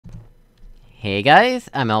Hey guys,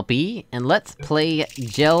 I'm LB, and let's play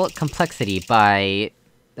Gel Complexity by,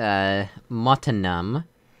 Motanum.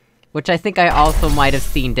 Which I think I also might have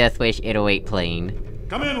seen Deathwish 808 playing.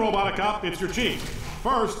 Come in, Robotic Cop, it's your chief.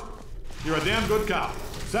 First, you're a damn good cop.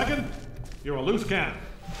 Second, you're a loose cannon.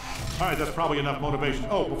 Alright, that's probably enough motivation.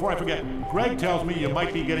 Oh, before I forget, Greg tells me you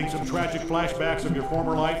might be getting some tragic flashbacks of your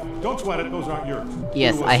former life. Don't sweat it, those aren't yours.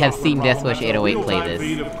 Yes, I have seen Deathwish 808 play this.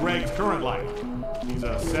 Feed of Greg's current life. He's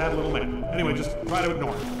a sad little man. Anyway, just try to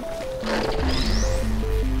ignore it.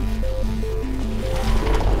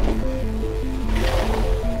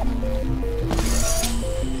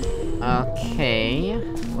 Okay...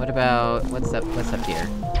 what's up here?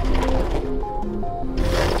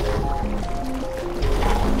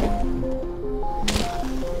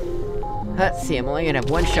 Let's see, I'm only gonna have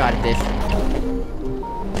one shot at this.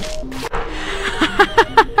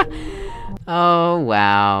 Oh,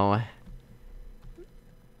 wow.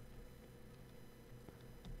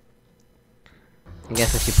 I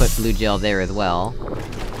guess I should put blue gel there as well.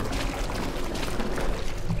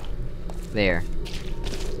 There.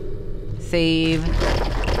 Save.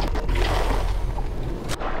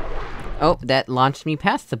 Oh, that launched me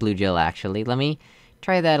past the blue gel, actually. Let me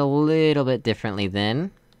try that a little bit differently,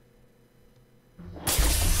 then.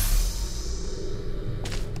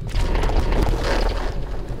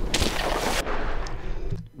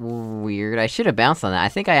 Weird, I should have bounced on that. I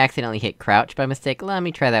think I accidentally hit crouch by mistake. Let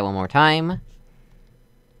me try that one more time.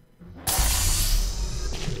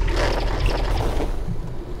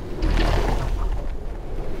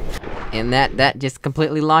 And that just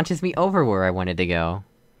completely launches me over where I wanted to go.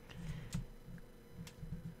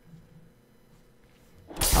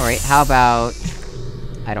 Alright, how about...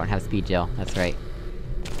 I don't have speed gel, that's right.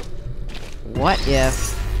 What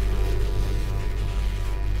if...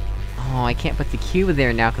 Oh, I can't put the cube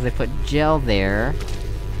there now, because I put gel there.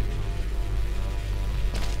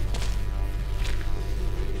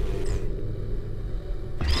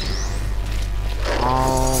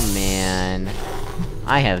 Oh, man.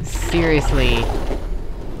 I have seriously...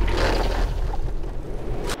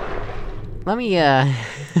 Let me,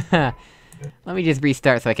 let me just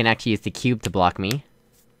restart so I can actually use the cube to block me.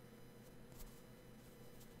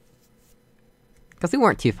 Cause we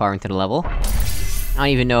weren't too far into the level. I don't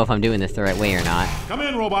even know if I'm doing this the right way or not. Come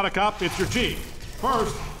in, Robotic Cop, it's your chief.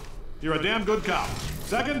 First, you're a damn good cop.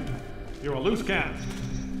 Second, you're a loose cannon.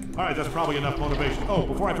 Alright, that's probably enough motivation. Oh,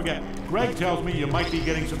 before I forget, Greg tells me you might be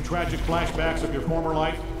getting some tragic flashbacks of your former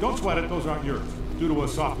life. Don't sweat it, those aren't yours. Due to a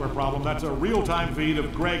software problem, that's a real-time feed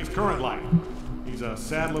of Greg's current life. He's a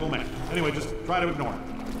sad little man. Anyway, just try to ignore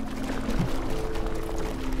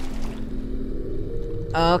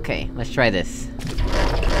it. Okay, let's try this.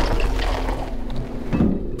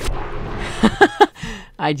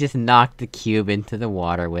 I just knocked the cube into the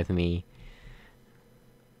water with me.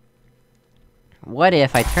 What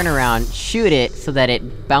if I turn around, shoot it, so that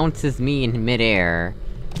it bounces me in midair?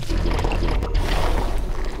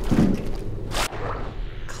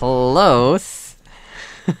 Close!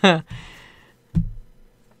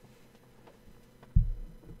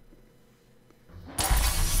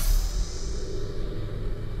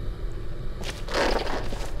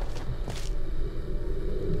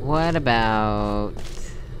 What about...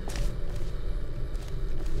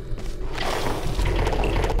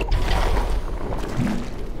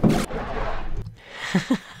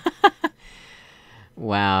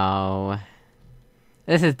 Wow.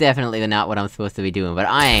 This is definitely not what I'm supposed to be doing, but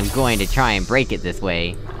I am going to try and break it this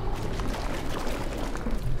way.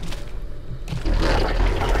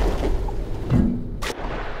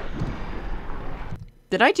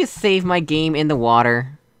 Did I just save my game in the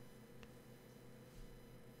water?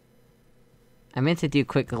 I meant to do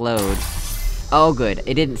quick load. Oh good,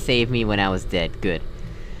 it didn't save me when I was dead, good.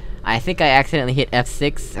 I think I accidentally hit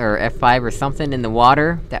F6 or F5 or something in the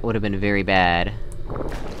water. That would've been very bad.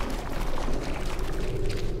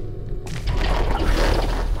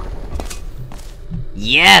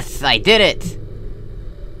 Yes! I did it!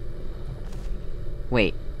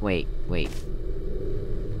 Wait.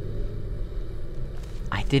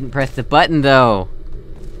 I didn't press the button, though!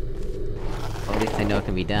 Well, at least I know it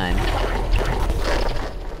can be done.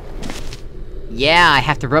 Yeah, I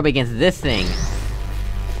have to rub against this thing!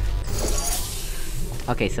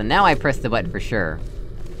 Okay, so now I press the button for sure.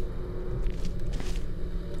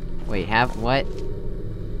 Wait, what?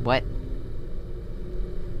 What?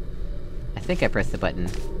 I think I pressed the button.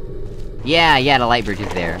 Yeah, the light bridge is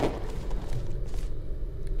there.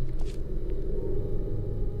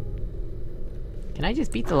 Can I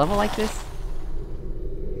just beat the level like this?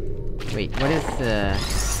 Wait, what is the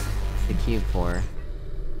cube for?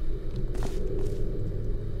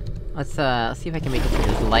 Let's see if I can make it through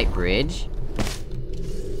this light bridge.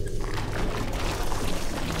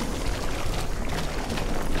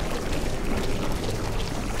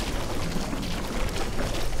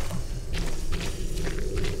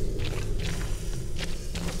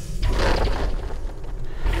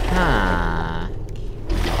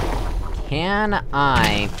 Can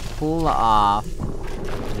I pull off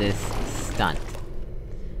this stunt?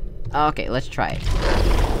 Okay, let's try it.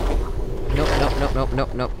 Nope, nope, nope, nope,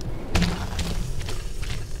 nope, nope.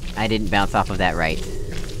 I didn't bounce off of that right.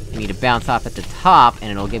 I need to bounce off at the top,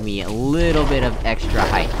 and it'll give me a little bit of extra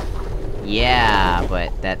height. Yeah,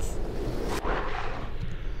 but that's...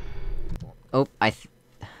 Oh,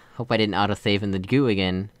 hope I didn't autosave in the goo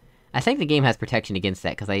again. I think the game has protection against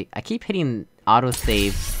that, cause I keep hitting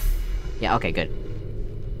autosave... Yeah, okay, good.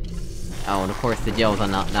 Oh, and of course the gel's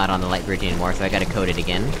not on the light bridge anymore, so I gotta code it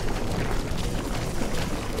again.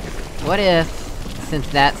 What if, since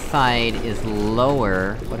that side is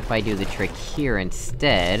lower, what if I do the trick here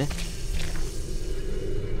instead?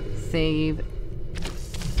 Save...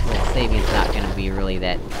 Well, saving's not gonna be really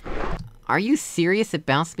that... Are you serious? It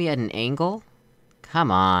bounced me at an angle?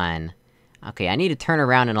 Come on. Okay, I need to turn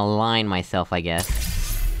around and align myself, I guess.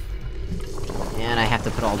 And I have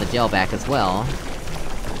to put all the gel back as well.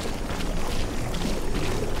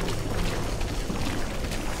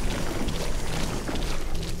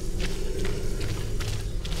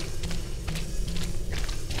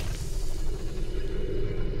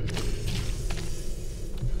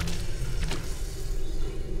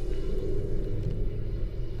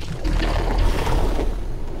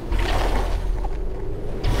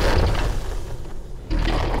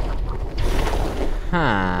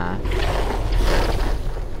 Huh.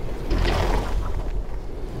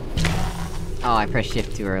 Oh, I pressed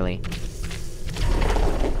shift too early.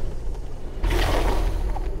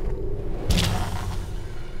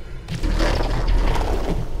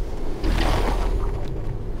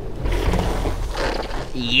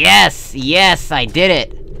 Yes! Yes, I did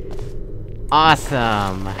it!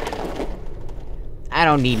 Awesome! I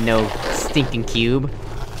don't need no stinking cube.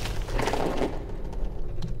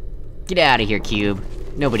 Get out of here, cube.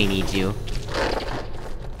 Nobody needs you.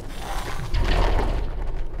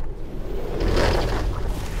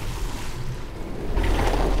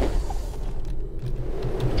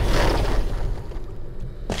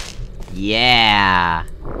 Yeah!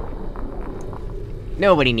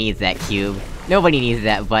 Nobody needs that cube. Nobody needs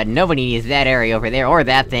that button. Nobody needs that area over there, or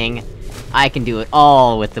that thing. I can do it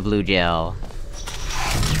all with the blue gel.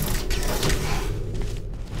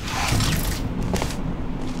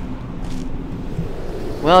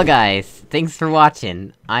 Well guys, thanks for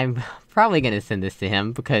watching. I'm probably gonna send this to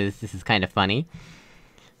him, because this is kinda funny.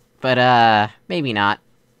 But maybe not.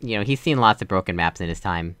 You know, he's seen lots of broken maps in his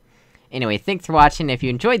time. Anyway, thanks for watching. If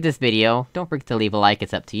you enjoyed this video, don't forget to leave a like,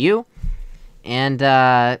 it's up to you. And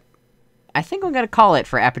I think I'm gonna call it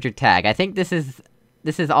for Aperture Tag. I think this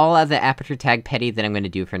is all of the Aperture Tag PeTI that I'm gonna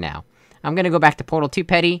do for now. I'm gonna go back to Portal 2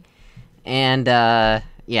 PeTI, and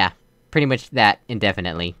yeah, pretty much that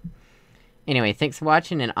indefinitely. Anyway, thanks for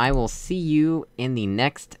watching, and I will see you in the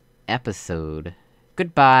next episode.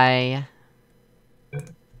 Goodbye!